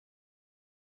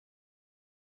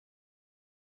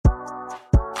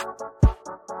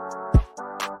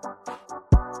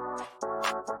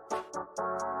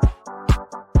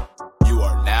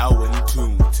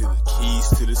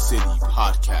City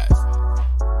podcast.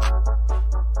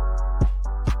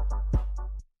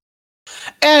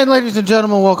 And ladies and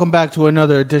gentlemen, welcome back to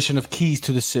another edition of Keys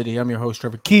to the City. I'm your host,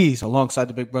 Trevor Keys, alongside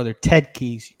the big brother, Ted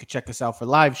Keys. You can check us out for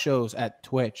live shows at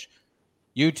Twitch,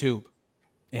 YouTube,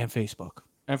 and Facebook.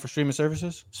 And for streaming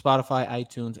services, Spotify,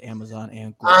 iTunes, Amazon,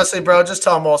 and Google. Honestly, bro, just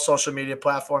tell them all social media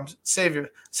platforms. Save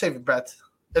your breath.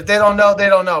 If they don't know, they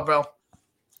don't know, bro.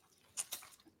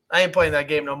 I ain't playing that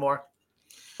game no more.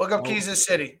 Look up Keys to the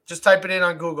City. Just type it in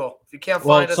on Google. If you can't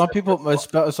find us, some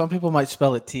people might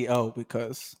spell it T-O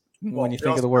because when you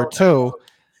think of the word two. two.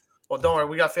 Well, don't worry.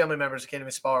 We got family members who can't even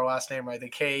spell our last name right. They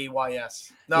Keys.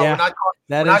 No, Yeah, we're not.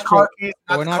 That we're is not true.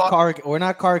 car keys. We're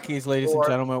not car keys, ladies and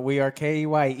gentlemen. We are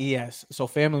Keyes. So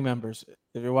family members,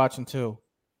 if you're watching too,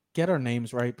 get our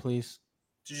names right, please.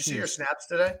 Did you see your snaps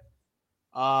today?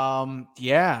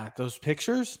 Yeah, those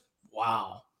pictures.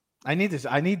 Wow, I need this.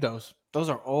 I need those. Those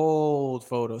are old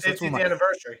photos. 50th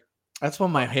anniversary. That's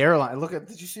when my hairline.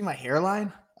 Did you see my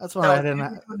hairline? That's when I didn't.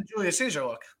 The Julius Caesar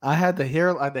look. I had the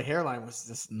hair. The hairline was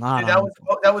just not. Dude,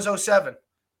 that was 07.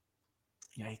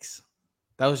 Yikes.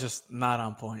 That was just not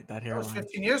on point. That hairline. That was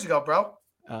 15 years ago, bro.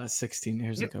 16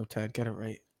 years ago, Ted. Get it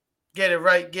right. Get it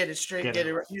right. Get it straight. Get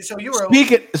it right. So you were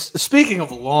speaking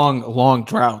of long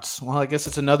droughts. Well, I guess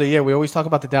it's another year. We always talk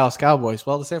about the Dallas Cowboys.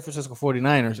 Well, the San Francisco 49ers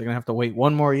are going to have to wait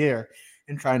one more year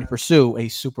in trying to pursue a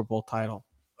Super Bowl title.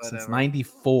 Whatever. Since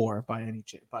 '94,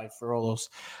 for all those,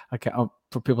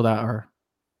 for people that are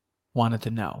wanted to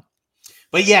know.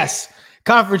 But yes,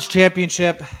 conference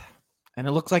championship, and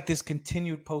it looks like this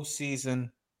continued postseason,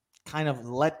 kind of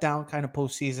letdown, kind of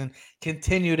postseason,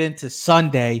 continued into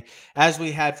Sunday as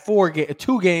we had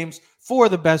two games, four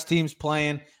of the best teams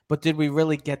playing. But did we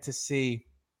really get to see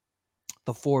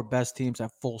the four best teams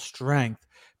at full strength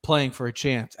playing for a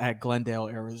chance at Glendale,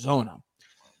 Arizona?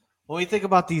 When we think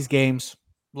about these games,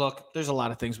 look, there's a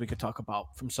lot of things we could talk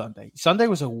about from Sunday. Sunday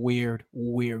was a weird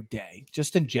day,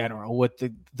 just in general, with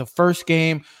the first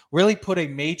game really put a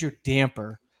major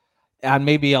damper on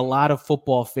maybe a lot of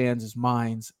football fans'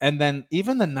 minds. And then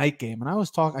even the night game, and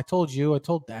I told you, I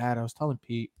told Dad, I was telling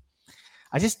Pete,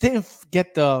 I just didn't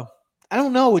get I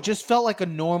don't know, it just felt like a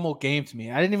normal game to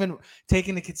me. I didn't even take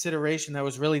into consideration that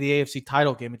was really the AFC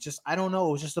title game. I don't know,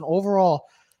 it was just an overall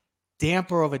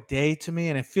damper of a day to me,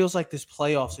 and it feels like this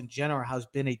playoffs in general has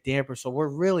been a damper. So we're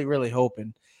really, really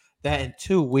hoping that in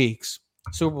 2 weeks,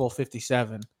 Super Bowl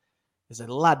 57 is a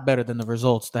lot better than the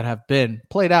results that have been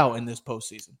played out in this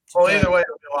postseason. Well, either way,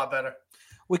 it'll be a lot better.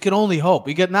 We can only hope.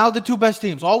 We get now the two best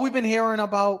teams. All we've been hearing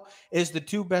about is the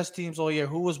two best teams all year.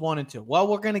 Who was 1 and 2? Well,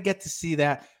 we're going to get to see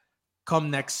that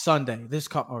come next Sunday.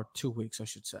 Or 2 weeks, I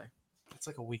should say. It's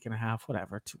like a week and a half,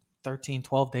 whatever. 13,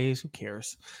 12 days, who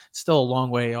cares? It's still a long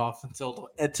way off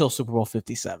until Super Bowl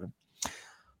 57.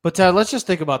 But let's just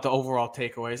think about the overall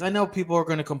takeaways. I know people are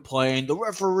going to complain. The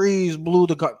referees blew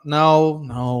the cut.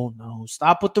 No.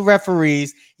 Stop with the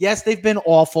referees. Yes, they've been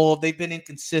awful. They've been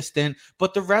inconsistent.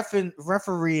 But the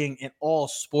refereeing in all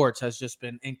sports has just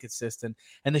been inconsistent,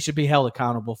 and they should be held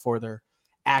accountable for their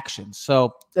actions.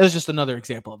 So there's just another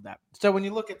example of that. So when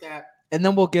you look at that, and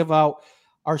then we'll give out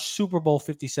our Super Bowl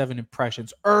 57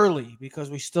 impressions early because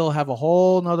we still have a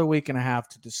whole nother week and a half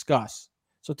to discuss.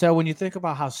 So, Ted, when you think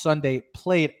about how Sunday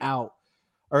played out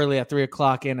early at 3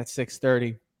 o'clock and at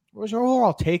 6:30, what was your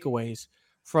overall takeaways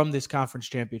from this conference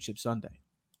championship Sunday?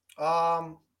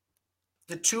 The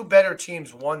two better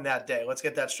teams won that day. Let's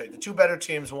get that straight. The two better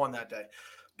teams won that day.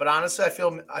 But honestly, I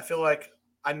feel like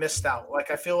I missed out.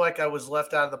 Like I feel like I was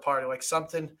left out of the party. Like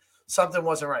something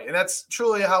wasn't right. And that's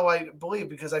truly how I believe,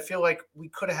 because I feel like we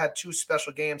could have had two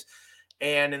special games.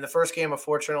 And in the first game,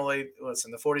 unfortunately,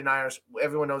 the 49ers,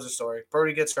 everyone knows the story.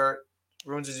 Purdy gets hurt,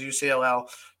 ruins his UCLL.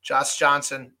 Josh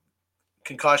Johnson,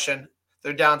 concussion.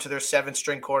 They're down to their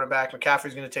 7th-string quarterback.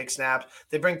 McCaffrey's going to take snaps.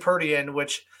 They bring Purdy in,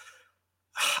 which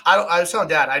I was telling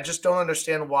Dad, I just don't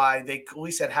understand why they, at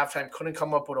least at halftime, couldn't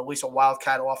come up with at least a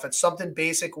wildcat offense. Something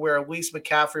basic where at least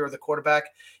McCaffrey or the quarterback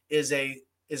is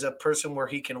a person where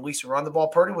he can at least run the ball.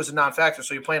 Purdy was a non-factor,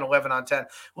 so you're playing 11 on 10. At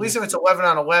least if it's 11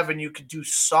 on 11, you could do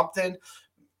something.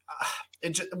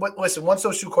 Listen, once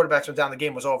those two quarterbacks went down, the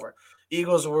game was over.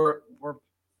 Eagles were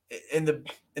in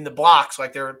the blocks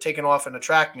like they were taking off in a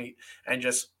track meet, and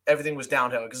just everything was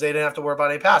downhill because they didn't have to worry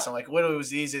about any passing. Like literally, it was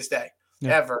the easiest day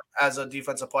ever as a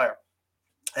defensive player.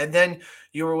 And then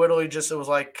you were literally just, it was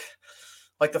like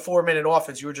the 4-minute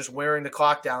offense, you were just wearing the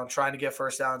clock down, trying to get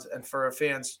first downs, and for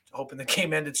fans, hoping the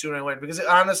game ended sooner or later. Because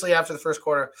honestly, after the first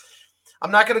quarter,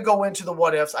 I'm not going to go into the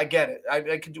what ifs. I get it.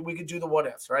 We could do the what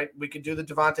ifs, right? We could do the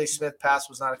Devontae Smith pass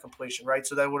was not a completion, right?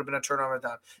 So that would have been a turnover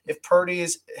down. If Purdy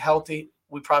is healthy,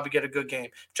 we probably get a good game.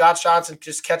 Josh Johnson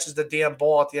just catches the damn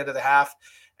ball at the end of the half,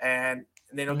 and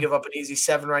they don't give up an easy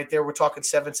 7 right there. We're talking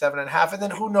 7.5, and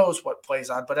then who knows what plays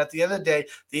on. But at the end of the day,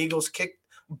 the Eagles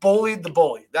bullied the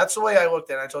bully. That's the way I looked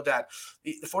at it. I told Dad,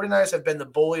 the 49ers have been the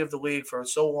bully of the league for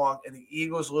so long, and the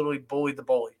Eagles literally bullied the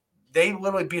bully. They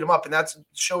literally beat them up, and that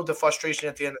showed the frustration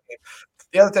at the end of the game.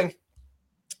 The other thing,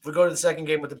 if we go to the second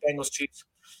game with the Bengals-Chiefs,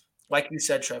 like you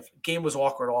said, Trev, game was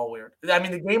awkward, all weird. I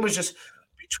mean, the game was just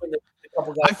between the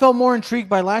couple guys. I felt more intrigued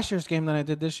by last year's game than I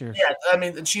did this year. Yeah, I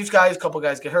mean, the Chiefs guys, a couple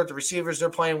guys get hurt. The receivers, they're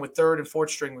playing with third and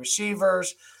fourth string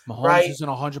receivers. Mahomes isn't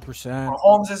 100%.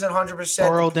 Mahomes isn't 100%.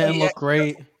 Burrow didn't look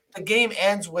great. The game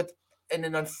ends with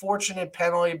an unfortunate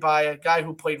penalty by a guy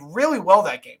who played really well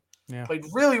that game. Yeah. Played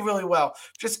really, really well.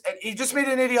 He just made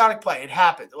an idiotic play. It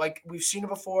happened. Like we've seen it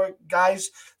before. Guys,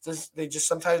 they just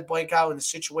sometimes blank out in the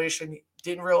situation.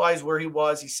 Didn't realize where he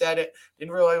was. He said it.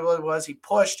 Didn't realize what it was. He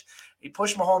pushed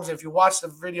Mahomes. And if you watch the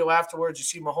video afterwards, you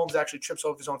see Mahomes actually trips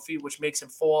over his own feet, which makes him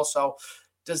fall. So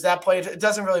does that play? It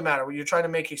doesn't really matter. When you're trying to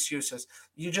make excuses,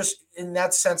 you just, in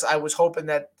that sense, I was hoping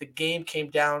that the game came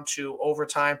down to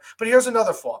overtime. But here's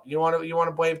another flaw. You want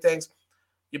to blame things.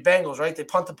 Your Bengals, right? They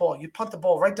punt the ball. You punt the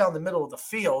ball right down the middle of the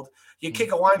field. You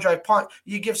kick a line drive punt.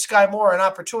 You give Sky Moore an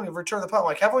opportunity to return the punt.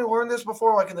 Like, haven't we learned this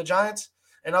before, like in the Giants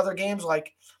and other games?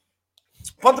 Like,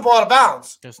 punt the ball out of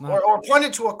bounds or punt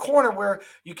it to a corner where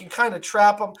you can kind of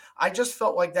trap them. I just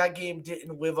felt like that game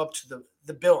didn't live up to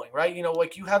the billing, right? You know,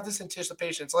 like you have this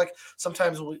anticipation. It's like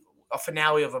sometimes a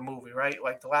finale of a movie, right?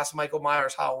 Like the last Michael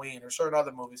Myers Halloween or certain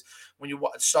other movies. When you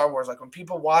watch Star Wars, like when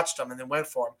people watched them and then went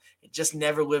for them, it just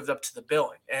never lived up to the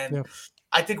billing. And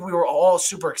I think we were all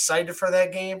super excited for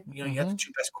that game. You know, you had the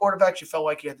two best quarterbacks. You felt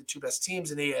like you had the two best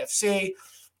teams in the AFC.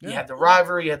 You had the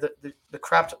rivalry. You had the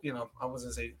crap. You know, I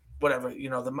wasn't say whatever. You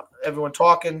know, everyone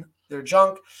talking their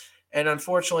junk. And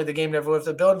unfortunately, the game never lived up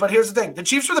to the billing. But here's the thing: the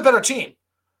Chiefs were the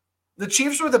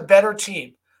better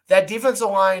team. That defensive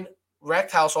line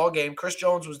wrecked house all game. Chris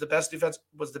Jones was the best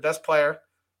player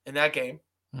in that game.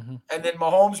 And then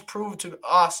Mahomes proved to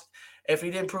us, if he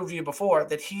didn't prove to you before,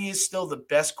 that he is still the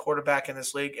best quarterback in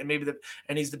this league, and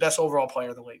he's the best overall player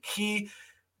in the league.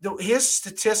 His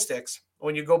statistics,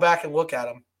 when you go back and look at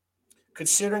them,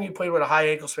 considering he played with a high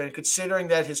ankle sprain, considering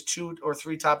that his 2 or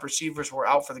 3 top receivers were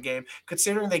out for the game,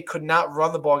 considering they could not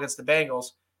run the ball against the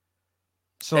Bengals,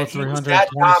 so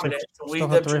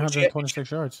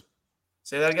 326 yards.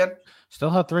 Say that again?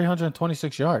 Still had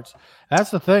 326 yards.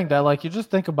 That's the thing that, like, you just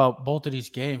think about both of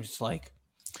these games. It's like,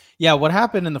 yeah, what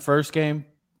happened in the first game,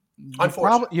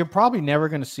 you're probably never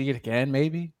going to see it again,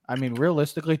 maybe. I mean,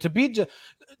 realistically, to be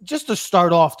just to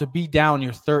start off, to be down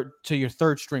your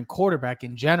third string quarterback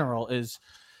in general is,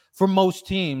 for most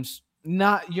teams,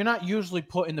 you're not usually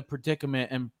put in the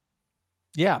predicament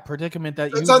that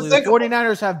usually the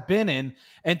 49ers have been in,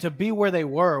 and to be where they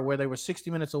were 60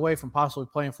 minutes away from possibly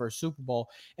playing for a Super Bowl,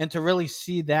 and to really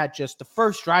see that just the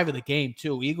first drive of the game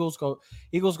too. Eagles go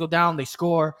down, they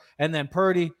score, and then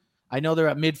Purdy, I know they're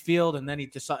at midfield, and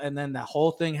then that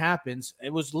whole thing happens.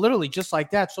 It was literally just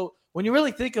like that. So when you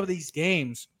really think of these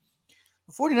games,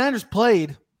 the 49ers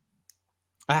played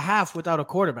a half without a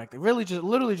quarterback. They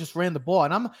literally just ran the ball,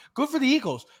 and I'm good for the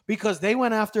Eagles because they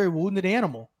went after a wounded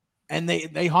animal. And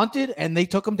they hunted and they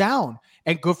took him down.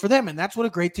 And good for them. And that's what a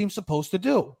great team's supposed to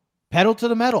do. Pedal to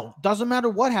the metal. Doesn't matter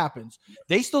what happens.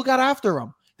 They still got after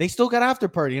him. They still got after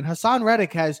Purdy. And Hassan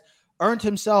Reddick has earned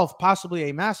himself possibly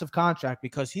a massive contract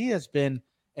because he has been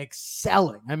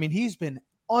excelling. I mean, he's been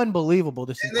unbelievable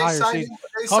this entire season.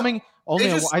 I think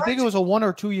it was a 1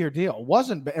 or 2 year deal. It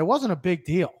wasn't a big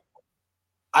deal.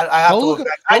 I have to look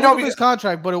back. I know his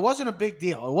contract, but it wasn't a big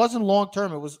deal. It wasn't long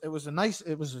term. It was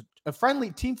a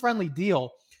friendly, team friendly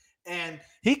deal. And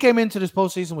he came into this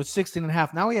postseason with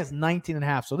 16.5. Now he has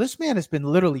 19.5. So this man has been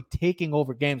literally taking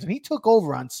over games, and he took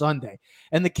over on Sunday.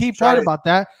 And the key part about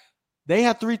that, they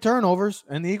had 3 turnovers,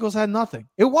 and the Eagles had nothing.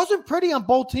 It wasn't pretty on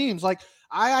both teams. Like,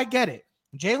 I get it.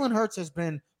 Jalen Hurts has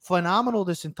been phenomenal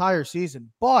this entire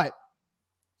season, but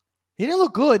he didn't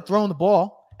look good throwing the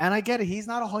ball. And I get it. He's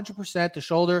not 100%. The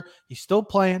shoulder, he's still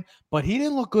playing, but he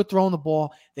didn't look good throwing the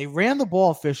ball. They ran the ball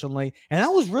efficiently. And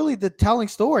that was really the telling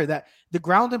story, that the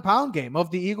ground and pound game of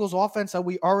the Eagles offense that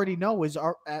we already know is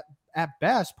at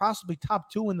best possibly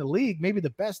top 2 in the league, maybe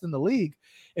the best in the league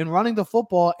in running the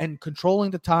football and controlling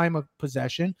the time of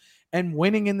possession and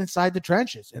winning inside the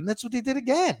trenches. And that's what they did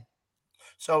again.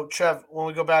 So, Trev, when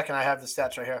we go back, and I have the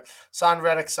stats right here, Hassan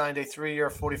Reddick signed a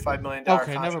 3-year, $45 million contract.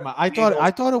 Okay, never mind.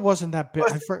 I thought it wasn't that big.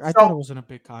 I thought it wasn't a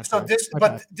big contract. So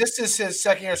this is his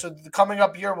second year. So the coming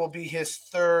up year will be his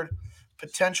third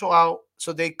potential out.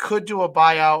 So they could do a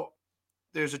buyout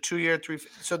There's a 2-year,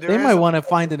 so they might want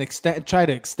to try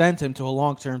to extend him to a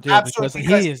long-term deal because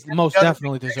he is most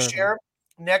definitely deserving.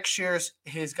 Next year's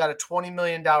he's got a $20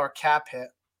 million cap hit.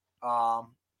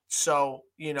 So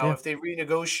if they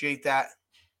renegotiate that,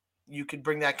 you could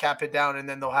bring that cap hit down, and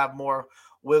then they'll have more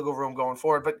wiggle room going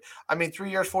forward. But I mean,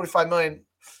 3 years, $45 million.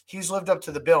 He's lived up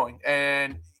to the billing,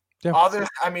 and others.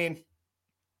 I mean,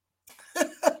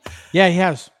 yeah, he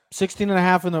has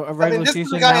 16.5 in the regular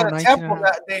season. Now 19.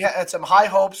 They had some high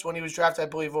hopes when he was drafted. I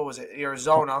believe what was it,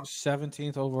 Arizona?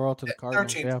 17th overall to the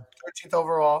Cardinals. 13th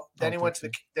overall. Then he went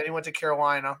to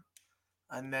Carolina.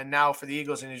 And then now for the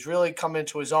Eagles, and he's really come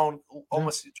into his own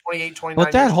almost 28,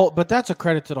 29. But that's a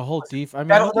credit to the whole defense. I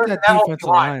mean, look at that defensive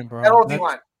line, bro. That whole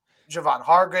D-line. Javon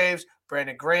Hargraves,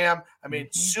 Brandon Graham. I mean,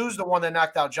 Sue's the one that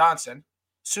knocked out Johnson.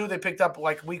 Sue they picked up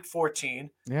like week 14.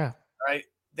 Yeah. Right.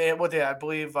 I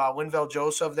believe Linval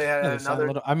Joseph. They had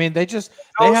another. I mean, they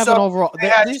have an overall. They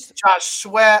had Josh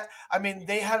Sweat. I mean,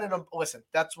 they had listen.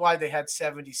 That's why they had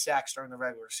 70 sacks during the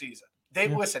regular season. They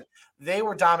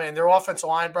were dominant. Their offensive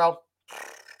line, bro.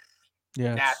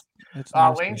 Yeah.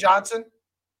 Lane Johnson,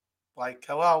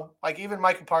 hello. Even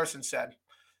Micah Parsons said,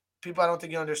 people I don't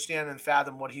think you understand and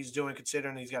fathom what he's doing,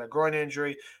 considering he's got a groin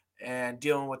injury and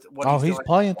dealing with what he's doing.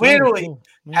 Playing literally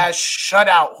has shut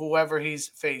out whoever he's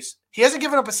faced. He hasn't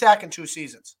given up a sack in 2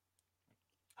 seasons.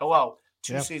 Hello.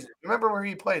 2 seasons. Remember where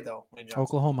he played, though?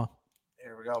 Oklahoma.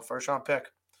 There we go. First round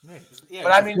pick. Yeah,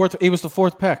 but he was the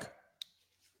 4th pick.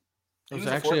 It was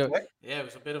actually it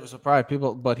was a bit of a surprise.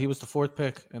 But he was the 4th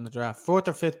pick in the draft, 4th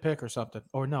or 5th pick or something.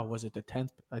 Or no, was it the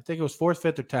 10th? I think it was 4th,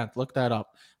 5th, or 10th. Look that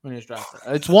up when he was drafted.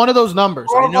 It's one of those numbers.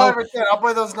 I'll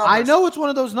play those numbers. I know it's one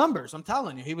of those numbers. I'm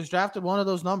telling you, he was drafted one of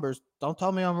those numbers. Don't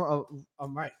tell me I'm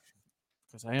right,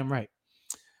 because I am right.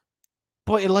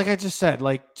 But like I just said,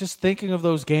 just thinking of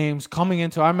those games coming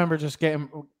into, I remember just getting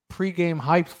pregame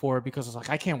hyped for it because I was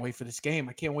I can't wait for this game.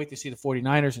 I can't wait to see the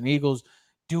 49ers and Eagles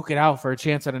duke it out for a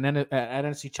chance at an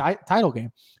NFC title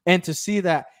game. And to see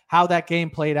how that game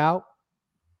played out,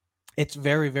 it's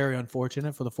very, very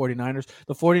unfortunate for the 49ers.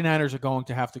 The 49ers are going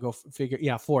to have to go figure,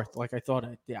 4th, like I thought.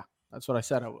 That's what I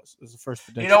said I was. It was the first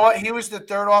prediction. You know what? He was the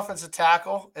 3rd offensive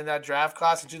tackle in that draft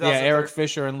class in 2013. Yeah, Eric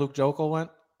Fisher and Luke Jokel went.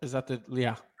 Is that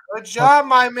Good job,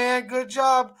 my man. Good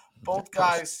job. Both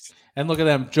guys. And look at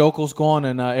them. Jokel's gone,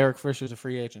 and Eric Fisher's a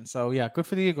free agent. So, yeah, good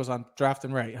for the Eagles on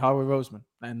drafting right. Howard Roseman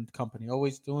and company.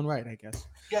 Always doing right, I guess.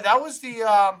 Yeah, that was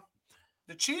the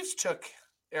Chiefs took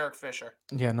Eric Fisher.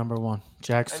 Yeah, number 1.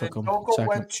 Jax took him. Jokel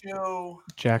went to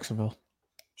Jacksonville.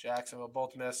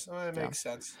 Both missed. It makes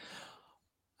sense.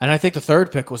 And I think the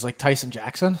 3rd pick was Tyson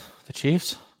Jackson, the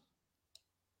Chiefs.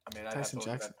 I mean, Tyson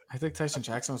Jackson. I think Tyson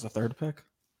Jackson was the 3rd pick.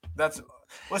 That's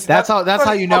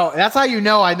how you know. That's how you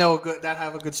know I know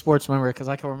have a good sports memory because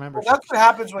I can remember. Well, that's what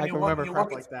happens when you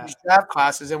look at these draft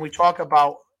classes and we talk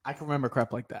about. I can remember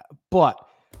crap like that, but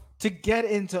to get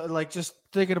into just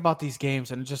thinking about these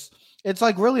games and it's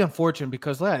really unfortunate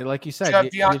because like you said,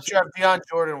 Deion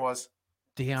Jordan was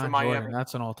Deion Jordan.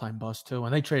 That's an all-time bust too,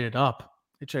 and they traded up.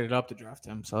 They traded up to draft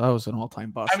him, so that was an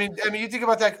all-time bust. I mean, you think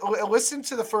about that. Listen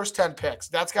to the first 10 picks.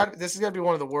 This is going to be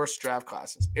one of the worst draft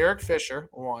classes. Eric Fisher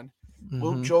 1,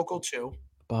 Luke Jokel 2,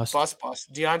 bust.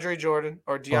 DeAndre Jordan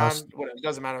or Deion, whatever, it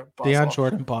doesn't matter. Bust. Deion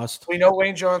Jordan bust. We know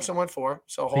Wayne Johnson went 4,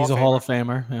 so he's a Hall of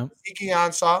Famer. Yeah. Zeke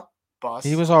Ansah bust.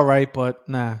 He was all right, but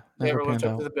never lived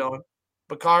up to the billing.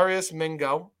 Bakarius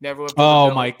Mingo never lived up to the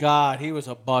billing. Oh my God, he was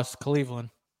a bust.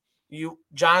 Cleveland.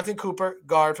 Jonathan Cooper,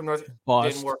 guard from North,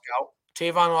 didn't work out.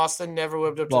 Tavon Austin never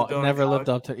lived up to the billing. Never lived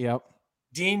up to, yep.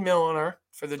 Dean Milliner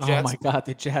for the Jets. Oh, my God,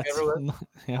 the Jets.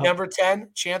 Yep. Number 10,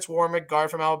 Chance Warmick, guard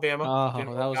from Alabama. That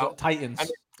was Titans.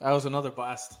 That was another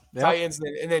bust. Yep. Titans,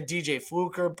 and then DJ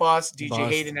Fluker, bust. DJ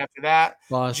Hayden after that.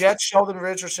 Bust. Jets, Sheldon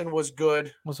Richardson was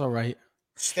good. Was all right.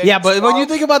 But when you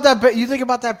think about that pick,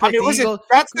 I mean, listen,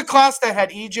 that's the class that had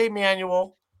EJ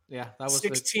Manuel. Yeah, that was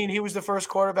 16. He was the first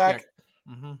quarterback.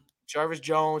 Yeah. Mm-hmm. Jarvis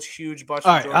Jones, huge bust.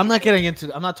 All right, I'm not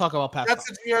talking about Pat.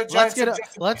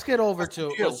 Let's get over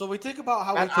to. So we think about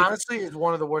how honestly is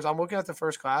one of the worst. I'm looking at the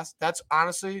first class. That's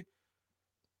honestly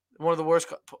one of the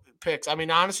worst picks. I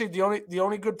mean, honestly, the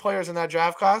only good players in that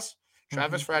draft class: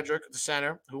 Travis Frederick, the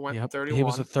center, who went 31. He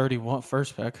was a 31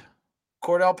 first pick.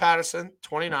 Cordell Patterson,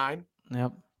 29.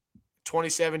 Yep.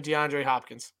 27. DeAndre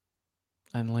Hopkins.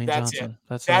 And Lane Johnson.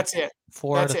 That's it.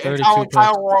 4 out of 32 picks.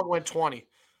 Kyle Wong went 20.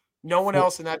 No one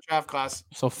else in that draft class.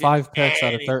 So 5 picks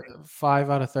out of 5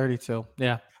 out of 32.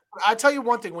 Yeah. I tell you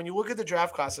one thing. When you look at the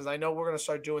draft classes, I know we're going to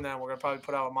start doing that. And we're going to probably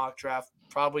put out a mock draft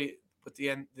probably at the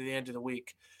end of the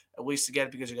week, at least to get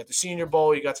it because you got the Senior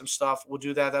Bowl, you got some stuff. We'll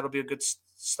do that. That'll be a good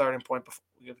starting point before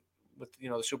with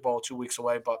the Super Bowl 2 weeks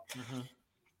away. But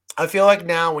I feel like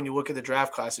now when you look at the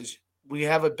draft classes, we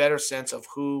have a better sense of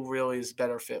who really is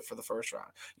better fit for the first round.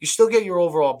 You still get your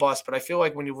overall bust, but I feel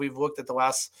like when we've looked at the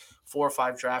last 4 or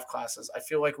 5 draft classes, I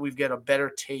feel like we've got a better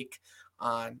take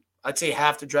on, I'd say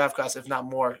half the draft class, if not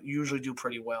more, usually do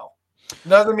pretty well.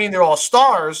 Doesn't mean they're all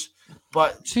stars,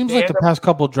 but Seems like the past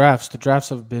couple of drafts, the drafts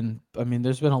have been, I mean,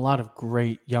 there's been a lot of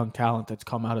great young talent that's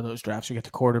come out of those drafts. You get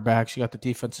the quarterbacks, you got the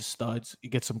defensive studs, you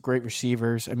get some great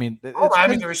receivers. I mean, the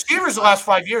receivers the last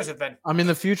 5 years have been. I mean,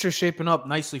 the future's shaping up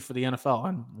nicely for the NFL.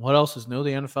 And what else is new?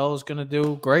 The NFL is going to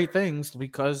do great things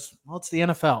because, well, it's the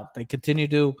NFL. They continue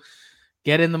to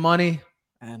get in the money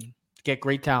and get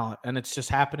great talent. And it's just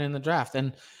happening in the draft.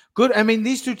 And good. I mean,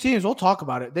 these two teams, we'll talk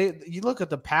about it. You look at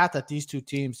the path that these two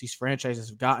teams, these franchises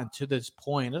have gotten to this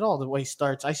point. It all the way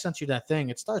starts. I sent you that thing.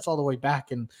 It starts all the way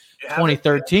back in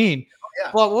 2013.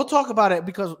 Yeah. Well, we'll talk about it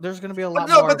because there's going to be a lot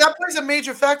more. But that plays a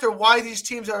major factor why these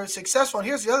teams are successful. And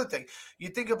here's the other thing. You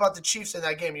think about the Chiefs in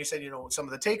that game. You said, some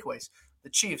of the takeaways. The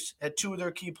Chiefs had 2 of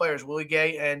their key players, Willie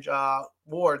Gay and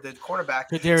Ward, the cornerback.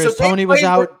 Kadarius Toney was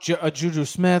out. Juju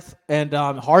Smith and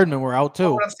Hardman were out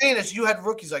too. What I'm saying is you had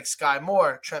rookies like Sky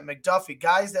Moore, Trent McDuffie,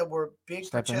 guys that were big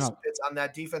participants on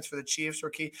that defense for the Chiefs were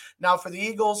key. Now for the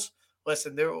Eagles,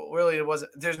 listen,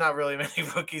 there's not really many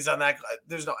rookies on that.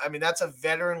 That's a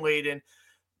veteran-laden,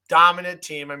 dominant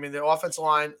team. I mean, their offensive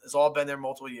line has all been there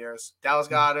multiple years. Dallas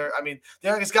Goedert. I mean, the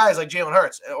youngest guys like Jalen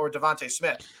Hurts or Devontae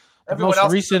Smith. The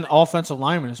most recent offensive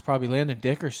lineman is probably Landon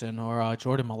Dickerson or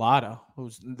Jordan Mailata,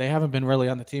 they haven't been really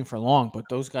on the team for long, but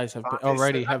those guys have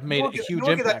made a huge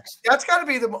impact. That's got to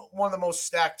be one of the most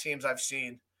stacked teams I've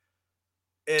seen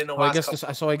in the last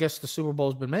couple. I guess the Super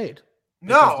Bowl has been made.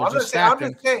 No, I'm just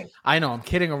saying. I know, I'm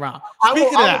kidding around.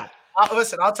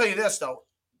 Listen, I'll tell you this, though.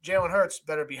 Jalen Hurts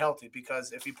better be healthy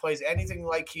because if he plays anything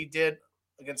like he did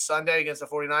against Sunday against the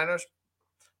 49ers,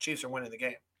 Chiefs are winning the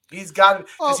game. He's got it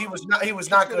because he was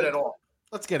not good at all.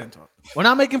 Let's get into it. We're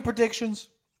not making predictions.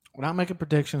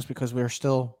 Because we're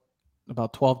still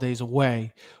about 12 days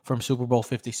away from Super Bowl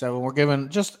 57. We're giving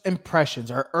just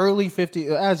impressions, our early 50,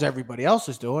 as everybody else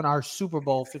is doing, our Super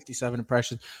Bowl 57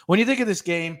 impressions. When you think of this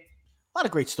game, a lot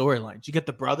of great storylines. You get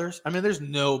the brothers. I mean, there's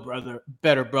no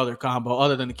better brother combo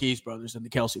other than the Keys brothers and the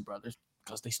Kelsey brothers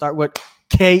because they start with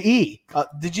K-E.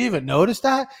 Did you even notice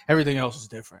that? Everything else is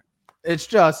different. It's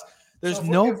just – if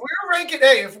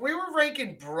we were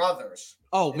ranking brothers.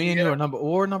 Oh, me and you are number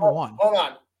one. Hold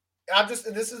on. This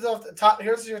is the top.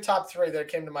 Here's your top 3 that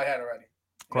came to my head already.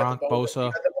 Gronk,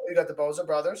 Bosa. You got the Bosa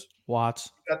brothers.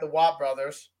 Watts. You got the Watt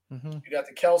brothers. Mm-hmm. You got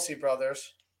the Kelsey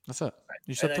brothers. That's it.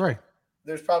 You said 3.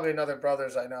 There's probably another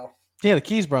brothers I know. Yeah, the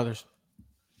Keys brothers.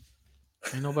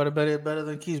 Ain't nobody better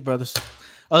than Keys brothers.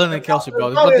 Other than Kelsey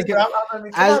brothers.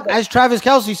 But as Travis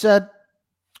Kelsey said,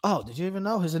 oh, did you even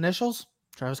know his initials?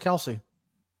 Travis Kelsey,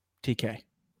 TK.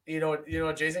 You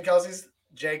know Jason Kelsey's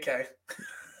JK.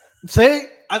 See,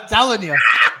 I'm telling you,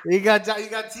 you got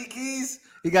T Keys,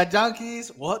 you got John Keys.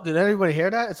 What did everybody hear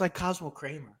that? It's like Cosmo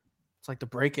Kramer. It's like the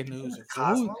breaking news.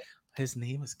 His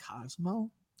name is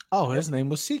Cosmo. Oh, his name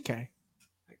was CK.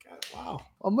 Wow,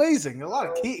 amazing! A lot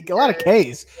of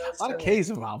K's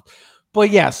involved. But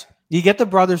yes, you get the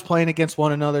brothers playing against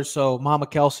one another. So Mama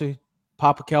Kelsey,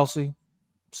 Papa Kelsey.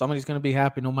 Somebody's going to be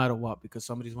happy no matter what because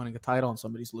somebody's winning a title and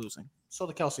somebody's losing. So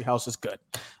the Kelsey house is good.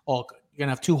 All good. You're going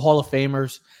to have 2 Hall of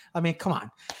Famers. I mean, come on.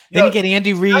 Then you get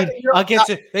Andy Reid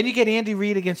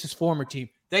against his former team.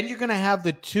 Then you're going to have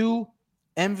the 2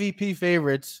 MVP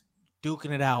favorites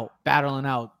duking it out, battling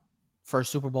out for a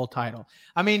Super Bowl title.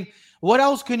 I mean, what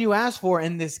else can you ask for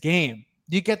in this game?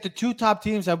 You get the 2 top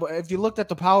teams. If you looked at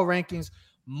the power rankings,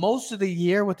 most of the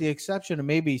year, with the exception of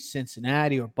maybe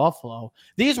Cincinnati or Buffalo,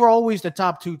 these were always the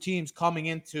top 2 teams coming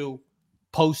into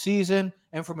postseason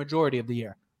and for majority of the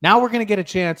year. Now we're going to get a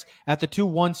chance at the 2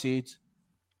 1 seeds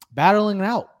battling it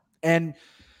out. And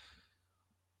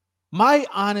my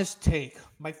honest take,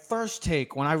 my first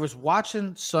take when I was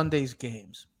watching Sunday's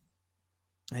games,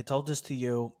 I told this to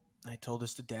you, I told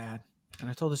this to Dad, and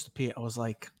I told this to Pete. I was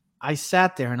like, I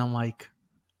sat there and I'm like,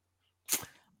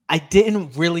 I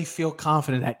didn't really feel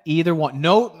confident at either one.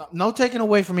 No taking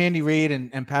away from Andy Reid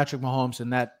and Patrick Mahomes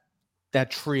and that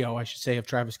trio, I should say, of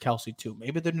Travis Kelsey too.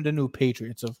 Maybe they're the new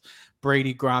Patriots of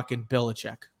Brady, Gronk, and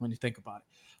Belichick when you think about it.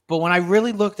 But when I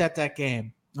really looked at that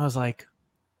game, I was like,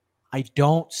 I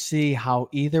don't see how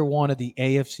either one of the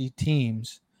AFC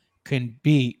teams can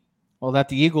beat. Well, that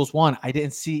the Eagles won, I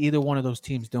didn't see either one of those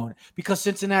teams doing it because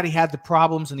Cincinnati had the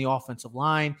problems in the offensive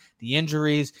line, the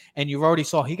injuries, and you already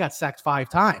saw he got sacked 5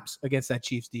 times against that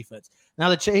Chiefs defense. Now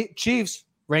the Chiefs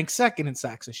ranked 2nd in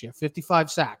sacks this year, 55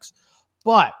 sacks.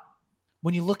 But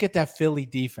when you look at that Philly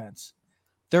defense,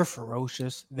 They're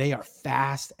ferocious. They are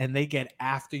fast, and they get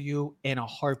after you in a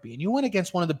heartbeat. And you went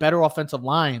against one of the better offensive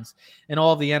lines in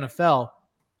all of the NFL.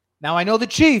 Now, I know the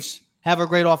Chiefs have a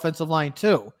great offensive line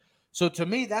too. So to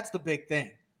me, that's the big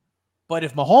thing. But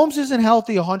if Mahomes isn't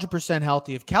healthy, 100%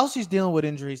 healthy, if Kelsey's dealing with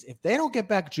injuries, if they don't get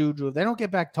back Juju, if they don't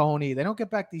get back Tony, they don't get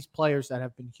back these players that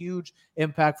have been huge,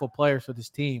 impactful players for this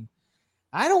team,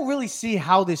 I don't really see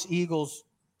how this Eagles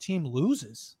team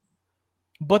loses.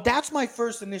 But that's my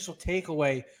first initial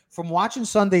takeaway from watching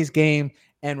Sunday's game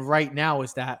and right now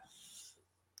is that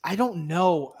I don't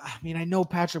know. I mean, I know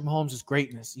Patrick Mahomes is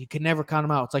greatness. You can never count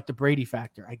him out. It's like the Brady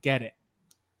factor. I get it.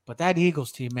 But that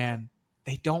Eagles team, man,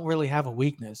 they don't really have a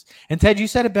weakness. And Ted, you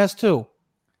said it best too.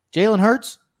 Jalen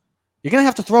Hurts, you're going to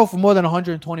have to throw for more than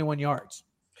 121 yards.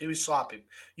 He was sloppy.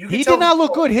 He did not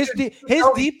look good. His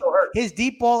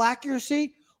deep ball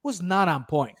accuracy was not on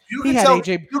point. He had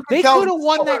AJ. They could have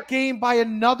won that game by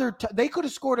another. They could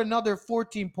have scored another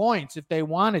 14 points if they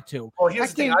wanted to. Well, here's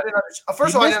the thing. I didn't understand.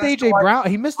 First of all,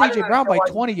 he missed AJ Brown by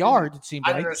 20 yards. It seemed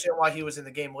like. I didn't understand why he was in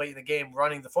the game late in the game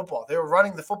running the football. They were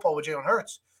running the football with Jalen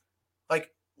Hurts,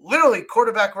 like literally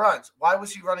quarterback runs. Why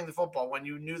was he running the football when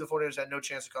you knew the 49ers had no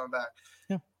chance of coming back?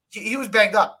 Yeah, he was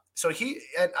banged up. So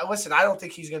listen. I don't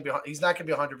think he's going to be. He's not going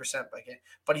to be 100% by game,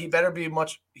 but he better be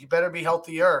He better be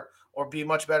healthier. Or be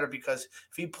much better, because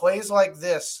if he plays like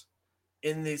this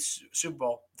in the Super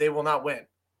Bowl, they will not win.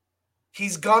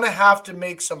 He's going to have to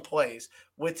make some plays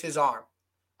with his arm.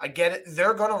 I get it.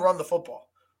 They're going to run the football.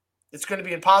 It's going to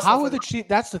be impossible. How are the Chiefs?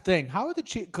 That's the thing. How are the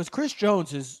Chiefs? Because Chris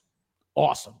Jones is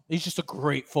awesome. He's just a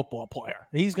great football player.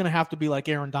 He's going to have to be like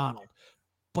Aaron Donald.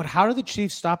 But how do the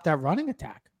Chiefs stop that running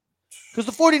attack? Because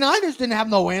the 49ers didn't have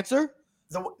no answer.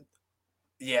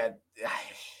 Yeah.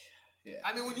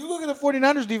 I mean, when you look at the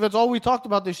 49ers defense, all we talked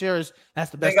about this year is that's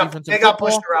the best defense in football. They got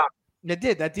pushed around. They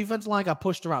did. That defensive line got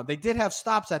pushed around. They did have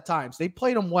stops at times. They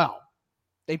played them well.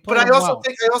 I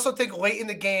also think late in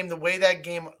the game, the way that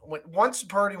game went, once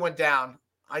Purdy went down,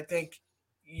 I think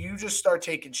you just start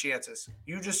taking chances.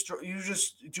 You just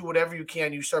do whatever you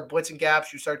can. You start blitzing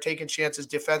gaps. You start taking chances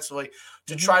defensively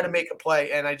to try to make a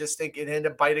play. And I just think it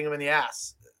ended up biting them in the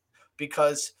ass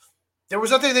because there was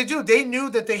nothing they do. They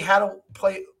knew that they had to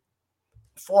play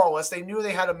flawless. They knew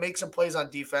they had to make some plays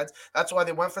on defense. That's why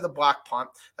they went for the block punt.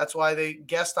 That's why they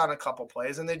guessed on a couple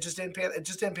plays, and it just didn't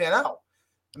pan out.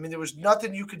 I mean, there was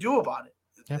nothing you could do about it.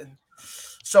 Yeah.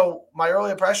 So my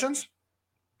early impressions,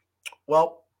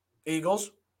 well,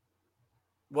 Eagles,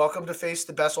 welcome to face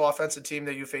the best offensive team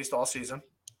that you faced all season,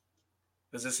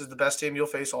 because this is the best team you'll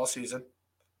face all season.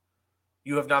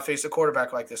 You have not faced a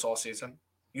quarterback like this all season.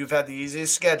 You've had the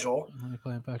easiest schedule.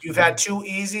 You've had two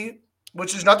easy,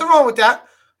 which is nothing wrong with that.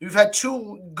 You've had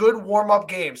two good warm-up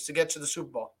games to get to the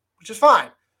Super Bowl, which is fine.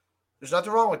 There's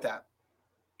nothing wrong with that.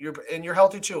 You're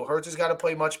healthy too. Hurts has got to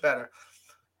play much better.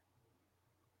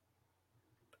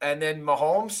 And then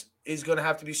Mahomes is going to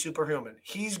have to be superhuman.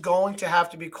 He's going to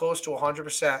have to be close to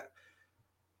 100%,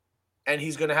 and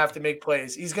he's going to have to make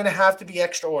plays. He's going to have to be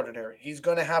extraordinary. He's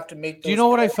going to have to make those. Do you know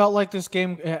what I felt like this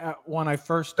game when I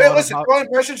first thought listen, early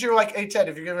impressions, you're like, hey, Ted,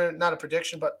 if you're giving it not a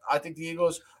prediction, but I think the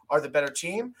Eagles are the better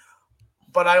team.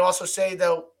 But I also say,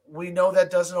 though, we know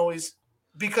that doesn't always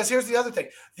 – because here's the other thing.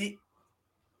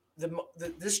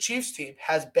 This Chiefs team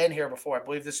has been here before. I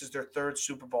believe this is their third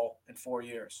Super Bowl in 4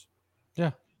 years.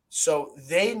 Yeah. So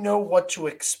they know what to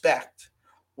expect.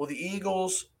 Will the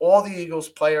Eagles, all the Eagles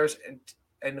players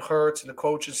and Hurts and the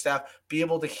coaching staff be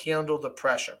able to handle the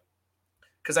pressure?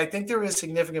 Because I think there is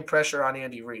significant pressure on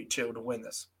Andy Reid, too, to win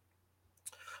this.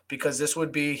 Because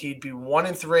he'd be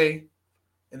 1-3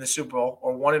 in the Super Bowl,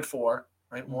 or 1-4,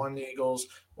 right? Mm-hmm. 1 Eagles,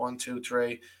 1, 2,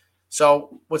 3.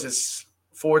 So what's this?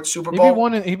 Fourth Super Bowl?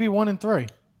 He'd be 1-3.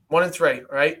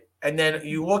 1-3, right? And then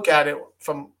you look at it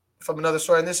from another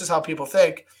story, and this is how people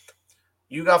think.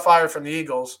 You got fired from the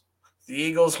Eagles. The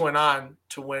Eagles went on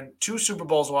to win 2 Super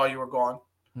Bowls while you were gone.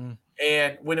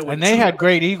 And win it with they had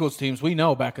great Eagles teams, we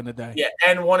know, back in the day. Yeah,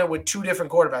 and won it with 2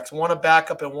 different quarterbacks. One a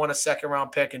backup and one a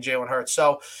second-round pick in Jalen Hurts.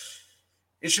 So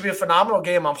it should be a phenomenal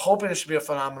game. I'm hoping it should be a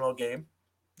phenomenal game.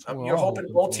 You're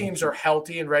hoping both teams are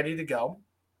healthy and ready to go.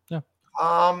 Yeah.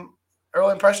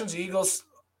 Early impressions, the Eagles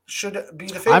should be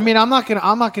the favorite. I mean, I'm not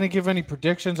gonna give any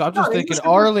predictions. I'm just thinking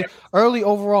early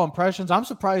overall impressions. I'm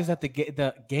surprised that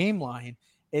the game line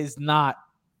is not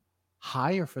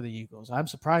higher for the Eagles. I'm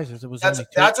surprised it was.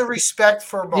 That's a respect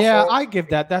for Mahomes. Yeah, I give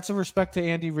that. That's a respect to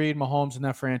Andy Reid, Mahomes, and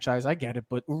that franchise. I get it,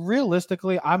 but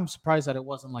realistically, I'm surprised that it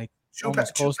wasn't like two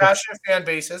passionate fan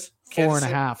bases.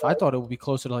 4.5. I thought it would be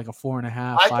closer to like a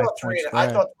 4.5. I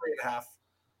thought 3.5.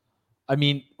 I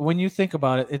mean, when you think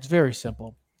about it, it's very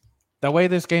simple. The way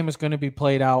this game is going to be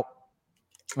played out,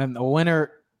 and the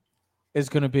winner is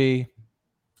going to be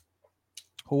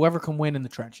whoever can win in the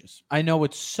trenches. I know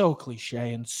it's so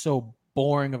cliche and so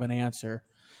boring of an answer,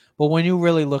 but when you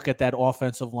really look at that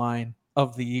offensive line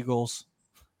of the Eagles,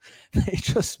 they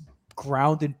just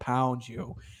ground and pound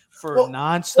you for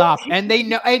nonstop. And they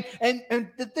know, and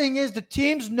the thing is, the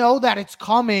teams know that it's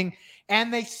coming,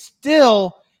 and they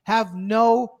still have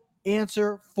no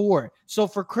answer for it. So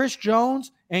for Chris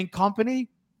Jones and company,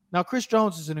 now Chris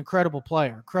Jones is an incredible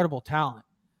player, incredible talent,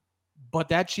 but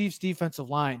that Chiefs defensive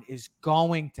line is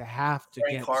going to have to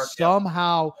get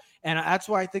somehow. And that's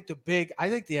why I think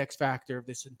the X factor of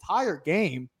this entire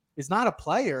game is not a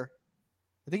player.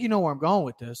 I think you know where I'm going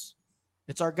with this.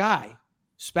 It's our guy,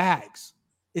 Spags.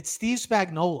 It's Steve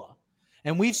Spagnuolo.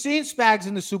 And we've seen Spags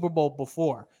in the Super Bowl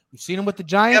before. We've seen him with the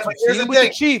Giants. We've seen him with the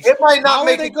Chiefs. It might not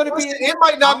make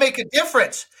a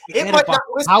difference.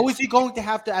 How is he going to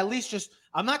have to at least just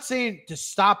 – I'm not saying to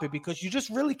stop it because you just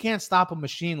really can't stop a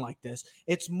machine like this.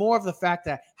 It's more of the fact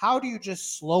that how do you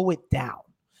just slow it down?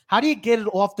 How do you get it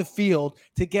off the field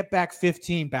to get back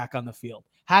 15 back on the field?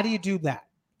 How do you do that?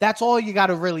 That's all you got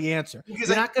to really answer. Because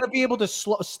you're not going to be able to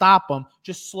stop them.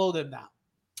 Just slow them down.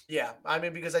 Yeah, I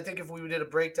mean, because I think if we did a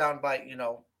breakdown by,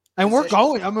 and we're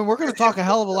going. I mean, we're going to talk a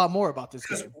hell of a lot more about this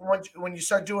game. When you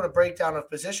start doing a breakdown of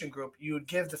position group, you would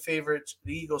give the favorites,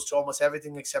 the Eagles, to almost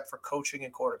everything except for coaching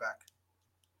and quarterback.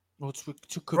 Well,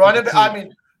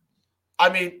 I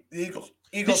mean, the Eagles.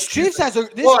 This Chiefs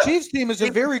team is a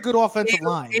very good offensive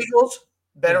line. Eagles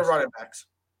better running backs.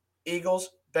 Eagles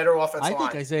better offensive line. I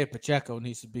think Isaiah Pacheco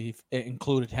needs to be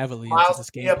included heavily into this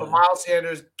game. Yeah, but Miles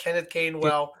Sanders, Kenneth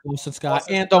Gainwell, Wilson Scott,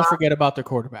 and don't forget about their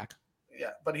quarterback.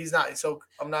 Yeah, but he's not. So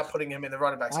I'm not putting him in the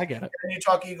running backs. I get it. And you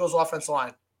talk Eagles offensive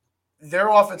line. Their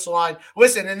offensive line.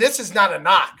 Listen, and this is not a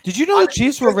knock. Did you know the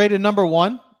Chiefs were rated number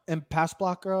 1 in pass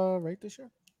block rate this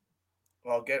year?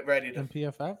 Well, get ready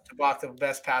to block the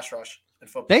best pass rush in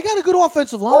football. They got a good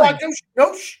offensive line.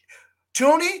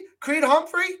 Tooney, Creed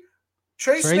Humphrey,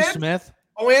 Trey Smith,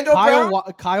 Orlando Brown.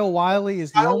 Kyle Wiley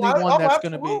is the only one that's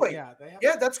going to be.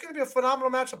 Yeah, that's going to be a phenomenal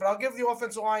matchup. But I'll give the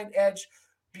offensive line edge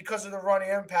because of the run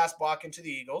and pass blocking to the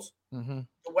Eagles. Mm-hmm.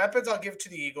 The weapons I'll give to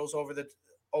the Eagles over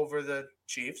the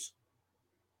Chiefs.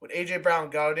 With A.J. Brown,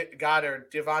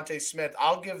 Goddard, Devontae Smith,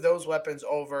 I'll give those weapons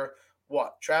over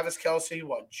what? Travis Kelce,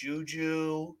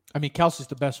 Juju. I mean, Kelce's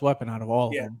the best weapon out of all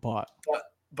of them. But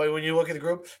when you look at the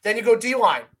group, then you go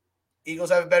D-line. Eagles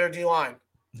have a better D-line.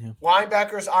 Yeah.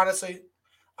 Linebackers, honestly,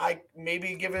 I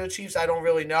maybe give it to the Chiefs. I don't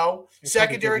really know.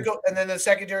 Secondary and then the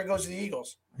secondary goes to the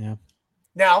Eagles. Yeah.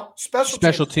 Now,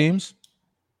 special teams,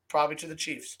 probably to the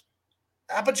Chiefs.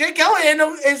 But Jake Elliott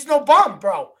is no bum,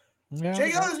 bro. Yeah,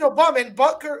 Jake Elliott is no bum, and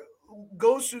Butker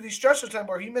goes through these stretches of time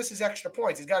where he misses extra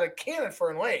points. He's got a cannon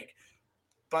for a leg.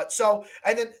 But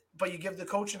you give the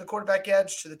coach and the quarterback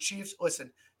edge to the Chiefs. Listen,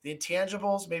 the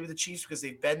intangibles, maybe the Chiefs because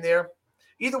they've been there.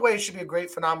 Either way, it should be a great,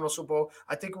 phenomenal Super Bowl.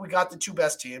 I think we got the two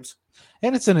best teams.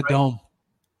 And it's in a dome.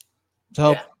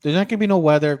 So there's not going to be no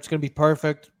weather. It's going to be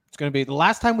perfect. It's going to be the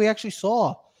last time we actually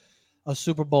saw a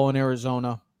Super Bowl in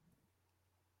Arizona.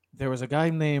 There was a guy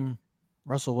named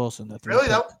Russell Wilson. That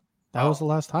was the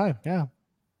last time. Yeah.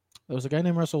 There was a guy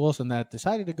named Russell Wilson that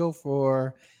decided to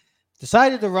throw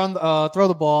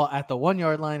the ball at the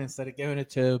 1-yard line instead of giving it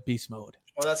to beast mode.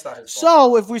 Well, that's not his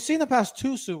fault. So if we've seen the past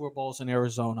 2 Super Bowls in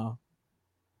Arizona,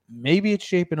 maybe it's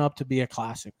shaping up to be a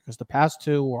classic because the past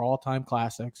 2 were all-time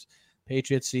classics.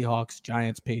 Patriots, Seahawks,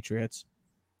 Giants, Patriots.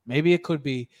 Maybe it could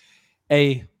be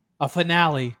a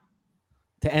finale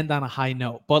to end on a high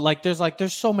note. But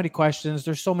there's so many questions.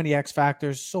 There's so many X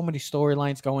factors, so many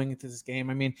storylines going into this game.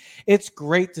 I mean, it's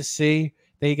great to see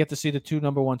that you get to see the 2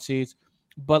 number 1 seeds.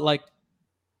 But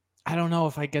I don't know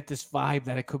if I get this vibe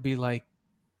that it could be like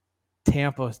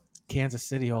Tampa, Kansas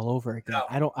City all over again. No,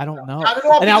 I don't know.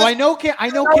 Now I know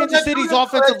Kansas City's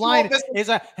offensive line is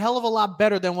a hell of a lot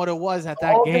better than what it was at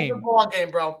that game. Different ball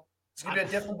game, bro. It's gonna be a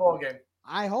different ball game.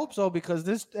 I hope so because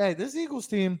this Eagles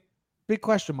team, big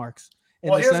question marks. We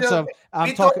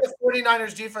thought the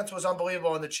 49ers defense was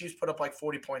unbelievable and the Chiefs put up like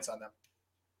 40 points on them.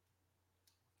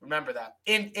 Remember that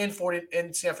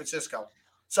in San Francisco.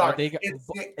 Sorry,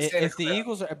 if the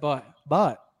Eagles are,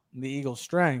 but the Eagles'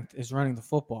 strength is running the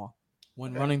football.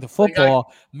 When running the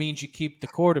football means you keep the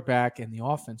quarterback and the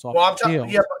offense off the field.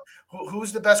 Yeah, but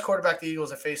who's the best quarterback the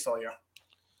Eagles have faced all year?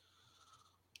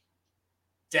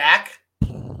 Dak?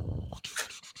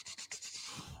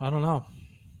 I don't know.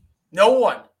 No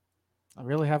one. I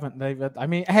really haven't. I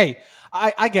mean, hey,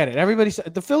 I get it. Everybody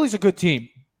said the Phillies are a good team.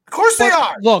 Of course they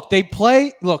are. Look,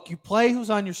 you play who's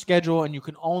on your schedule, and you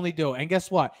can only do it. And guess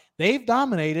what? They've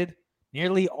dominated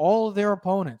nearly all of their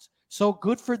opponents. So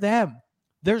good for them.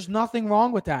 There's nothing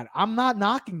wrong with that. I'm not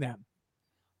knocking them.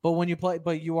 But when you play,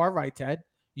 but you are right, Ted.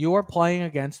 You are playing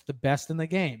against the best in the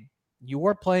game. You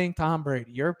are playing Tom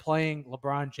Brady. You're playing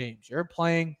LeBron James. You're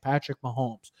playing Patrick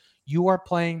Mahomes. You are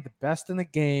playing the best in the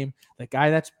game. The guy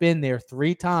that's been there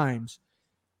 3 times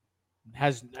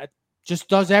just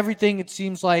does everything. It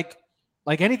seems like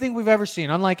anything we've ever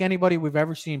seen, unlike anybody we've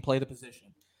ever seen play the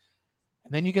position.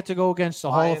 And then you get to go against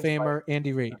the Hall of Famer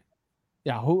Andy Reid.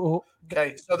 Yeah.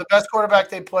 Okay, so the best quarterback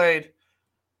they played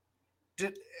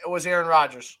was Aaron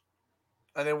Rodgers,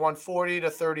 and they won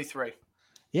 40-33.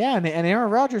 Yeah, and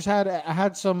Aaron Rodgers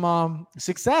had some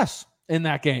success in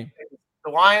that game.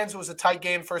 The Lions was a tight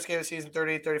game, first game of the season,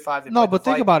 38-35. No, but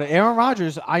think about it. Aaron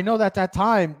Rodgers, I know that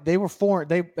time they were 4.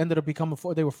 They ended up becoming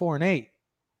 4. They were 4-8.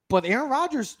 But Aaron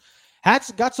Rodgers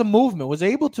got some movement, was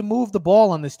able to move the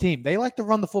ball on this team. They like to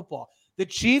run the football. The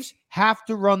Chiefs have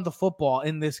to run the football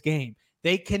in this game.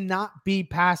 They cannot be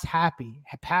pass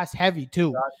heavy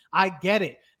too. I get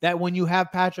it that when you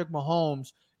have Patrick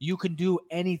Mahomes, you can do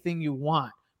anything you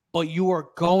want, but you are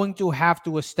going to have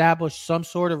to establish some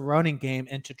sort of running game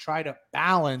and to try to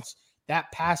balance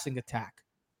that passing attack.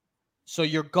 So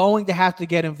you're going to have to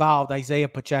get involved, Isaiah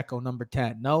Pacheco, number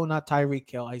 10. No, not Tyreek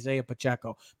Hill, Isaiah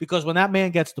Pacheco. Because when that man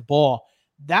gets the ball,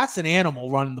 that's an animal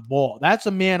running the ball. That's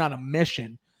a man on a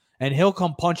mission, and he'll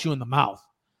come punch you in the mouth.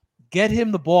 Get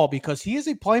him the ball because he is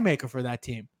a playmaker for that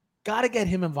team. Got to get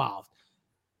him involved.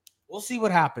 We'll see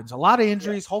what happens. A lot of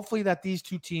injuries. Hopefully that these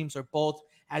two teams are both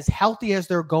as healthy as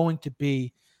they're going to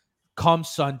be come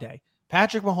Sunday.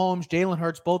 Patrick Mahomes, Jalen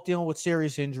Hurts, both dealing with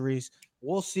serious injuries.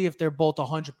 We'll see if they're both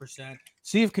 100%.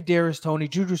 See if Kadarius Toney,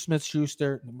 Juju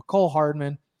Smith-Schuster, Mecole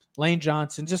Hardman, Lane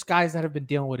Johnson, just guys that have been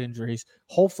dealing with injuries.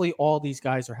 Hopefully all these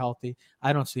guys are healthy.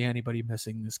 I don't see anybody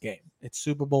missing this game. It's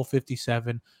Super Bowl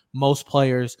 57. Most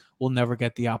players will never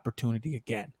get the opportunity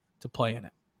again to play in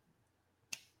it.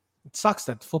 It sucks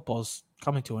that football's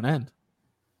coming to an end.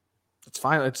 It's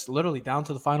fine. It's literally down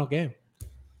to the final game.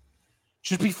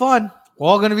 Should be fun. We're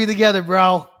all going to be together,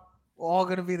 bro. We're all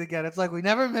going to be together. It's like we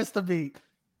never missed a beat.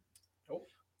 Nope.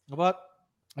 But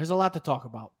there's a lot to talk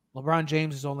about. LeBron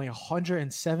James is only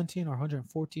 117 or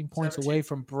 114 points 17. away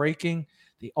from breaking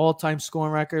the all-time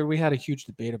scoring record. We had a huge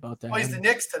debate about that. Oh, he's the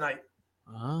Knicks tonight.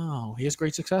 Oh, he has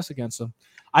great success against them.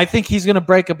 I think he's going to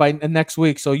break it by next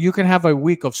week. So you can have a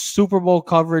week of Super Bowl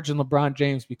coverage and LeBron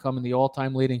James becoming the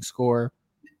all-time leading scorer.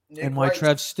 Nick and why Wright's,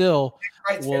 Trev still Nick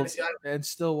Wright's fantasy. and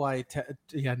still why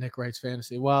Nick Wright's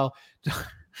fantasy. Well,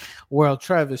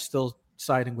 Trev is still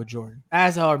siding with Jordan,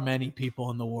 as are many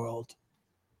people in the world.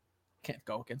 Can't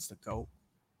go against the GOAT.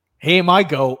 He ain't my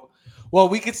GOAT. Well,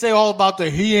 we could say all about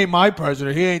he ain't my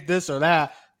president. He ain't this or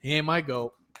that. He ain't my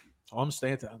GOAT. Oh, I'm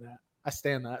standing on that. I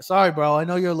stand that. Sorry, bro. I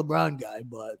know you're a LeBron guy,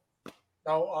 but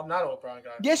no, I'm not a LeBron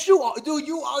guy. Yes, you are, dude.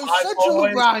 You are such a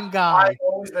LeBron guy. I've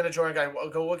always been a Jordan guy.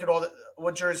 Go look at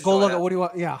what jerseys. Go look at what do you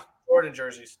want? Yeah, Jordan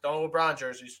jerseys. Don't LeBron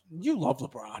jerseys. You love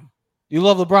LeBron. You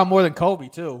love LeBron more than Kobe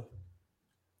too.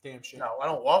 Damn shit. No, I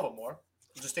don't love him more.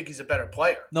 I just think he's a better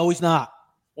player. No, he's not.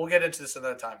 We'll get into this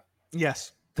another time.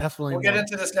 Yes, definitely. We'll get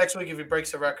into this next week if he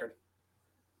breaks the record.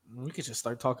 We could just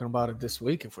start talking about it this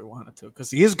week if we wanted to, because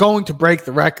he is going to break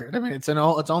the record. I mean, it's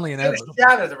only inevitable.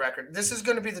 Shatter the record. This is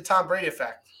going to be the Tom Brady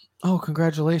effect. Oh,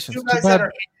 congratulations! Two guys that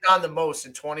are hating on the most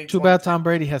in 2020. Too bad Tom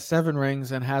Brady has 7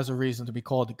 rings and has a reason to be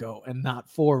called to go, and not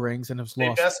 4 rings and has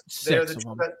lost 6 of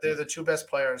them. They're the 2 best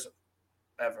players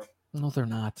ever. No, they're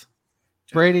not.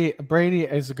 Brady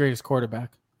is the greatest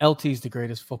quarterback. LT's the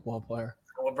greatest football player.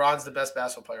 LeBron's the best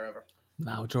basketball player ever.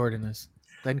 No, Jordan is.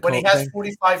 Then when he has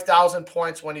 45,000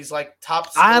 points, when he's like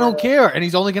top scorer, I don't care. And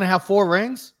he's only going to have 4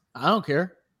 rings? I don't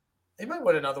care. He might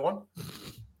win another one.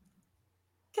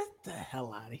 Get the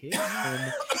hell out of here.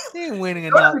 He ain't winning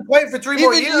another. He's playing for 3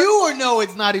 more years. Even you or no,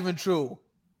 it's not even true.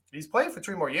 He's playing for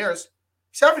 3 more years.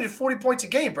 He's averaging 40 points a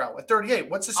game, bro, at 38.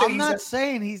 What's to say? I'm not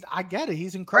saying I get it.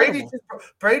 He's incredible.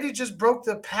 Brady just broke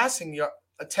the passing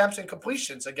attempts and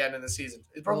completions again in the season.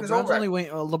 He broke his own record.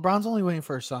 LeBron's only waiting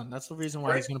for his son. That's the reason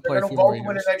why he's going to play. They're going to both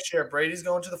win it next year. Brady's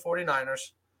going to the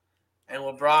 49ers, and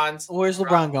LeBron's. Where's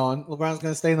LeBron going? LeBron's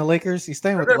going to stay in the Lakers. He's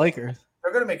staying with the Lakers.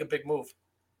 They're going to make a big move.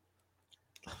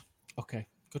 Okay,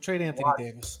 go trade Anthony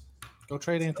Davis. Go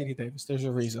trade Anthony Davis. There's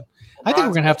a reason. I think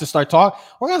we're going to have to start talking.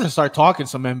 We're going to start talking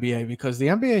some NBA because the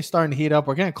NBA is starting to heat up.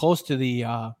 We're getting close to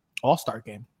the All-Star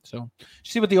game. So,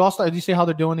 see what the All-Star. Do you see how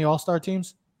they're doing the All-Star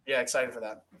teams? Yeah, excited for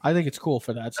that. I think it's cool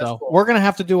for that. So we're going to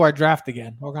have to do our draft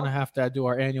again. We're going to have to do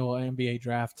our annual NBA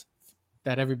draft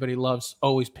that everybody loves,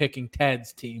 always picking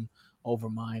Ted's team over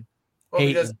mine. Well,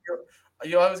 because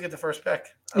you always get the first pick.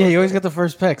 Yeah, you always get the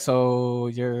first pick. So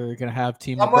you're going to have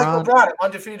Team LeBron. I'm like LeBron,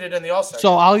 undefeated in the All-Star.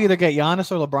 So I'll either get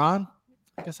Giannis or LeBron.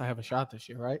 I guess I have a shot this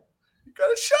year, right? You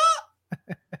got a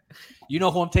shot. You know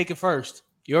who I'm taking first.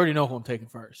 You already know who I'm taking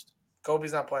first.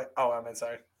 Kobe's not playing. Oh, I mean,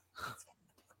 sorry.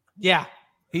 Yeah,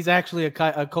 he's actually a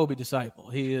Kobe disciple.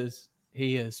 He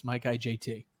is my guy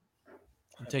JT.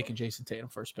 I'm taking Jason Tatum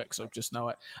first pick, so just know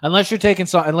it. Unless you're taking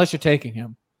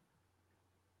him.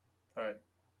 All right.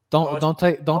 Don't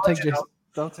take Jason.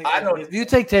 Don't take. I know. If you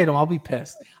take Tatum, I'll be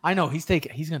pissed. I know he's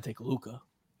gonna take Luka.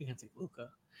 He's gonna take Luka.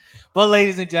 But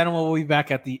ladies and gentlemen, we'll be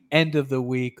back at the end of the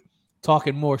week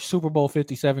talking more Super Bowl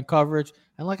 57 coverage.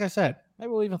 And like I said,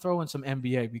 maybe we'll even throw in some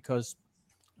NBA because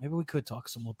maybe we could talk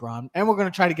some LeBron. And we're gonna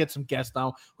try to get some guests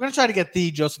on. We're gonna try to get the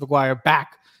Joseph Aguirre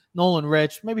back, Nolan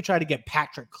Rich, maybe try to get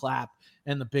Patrick Clapp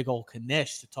and the big old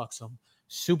Kanish to talk some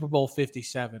Super Bowl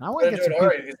 57. I want to get some people.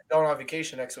 He's going on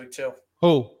vacation next week too.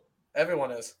 Who?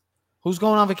 Everyone is. Who's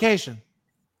going on vacation?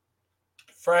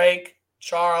 Frank,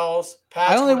 Charles, Pat.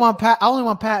 I only want Pat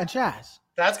and Chaz.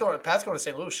 Pat's going to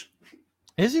St. Lucia.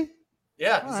 Is he?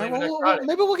 Yeah, he's leaving next Friday.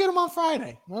 Maybe we'll get him on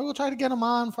Friday. Maybe we'll try to get him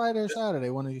on Friday or Saturday,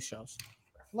 one of these shows.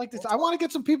 Like this, I want to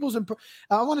get some people's.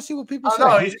 I want to see what people say.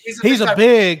 No, he's a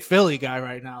big Philly guy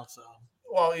right now. So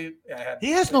well, he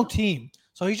has no team,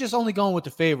 so he's just only going with the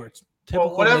favorites.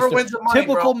 Typical whatever Mr. wins the money,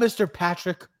 typical bro. Mr.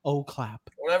 Patrick O'Clap.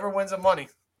 Whatever wins the money.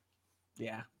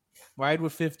 Yeah, ride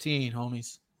with 15,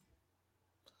 homies.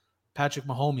 Patrick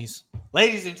Mahomes.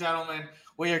 Ladies and gentlemen,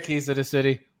 we're your keys to the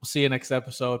city. We'll see you next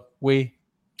episode. We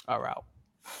are out.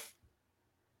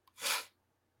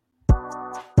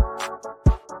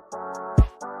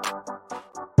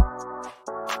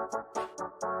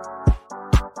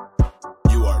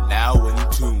 You are now in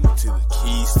tune to the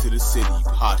Keys to the City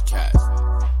podcast.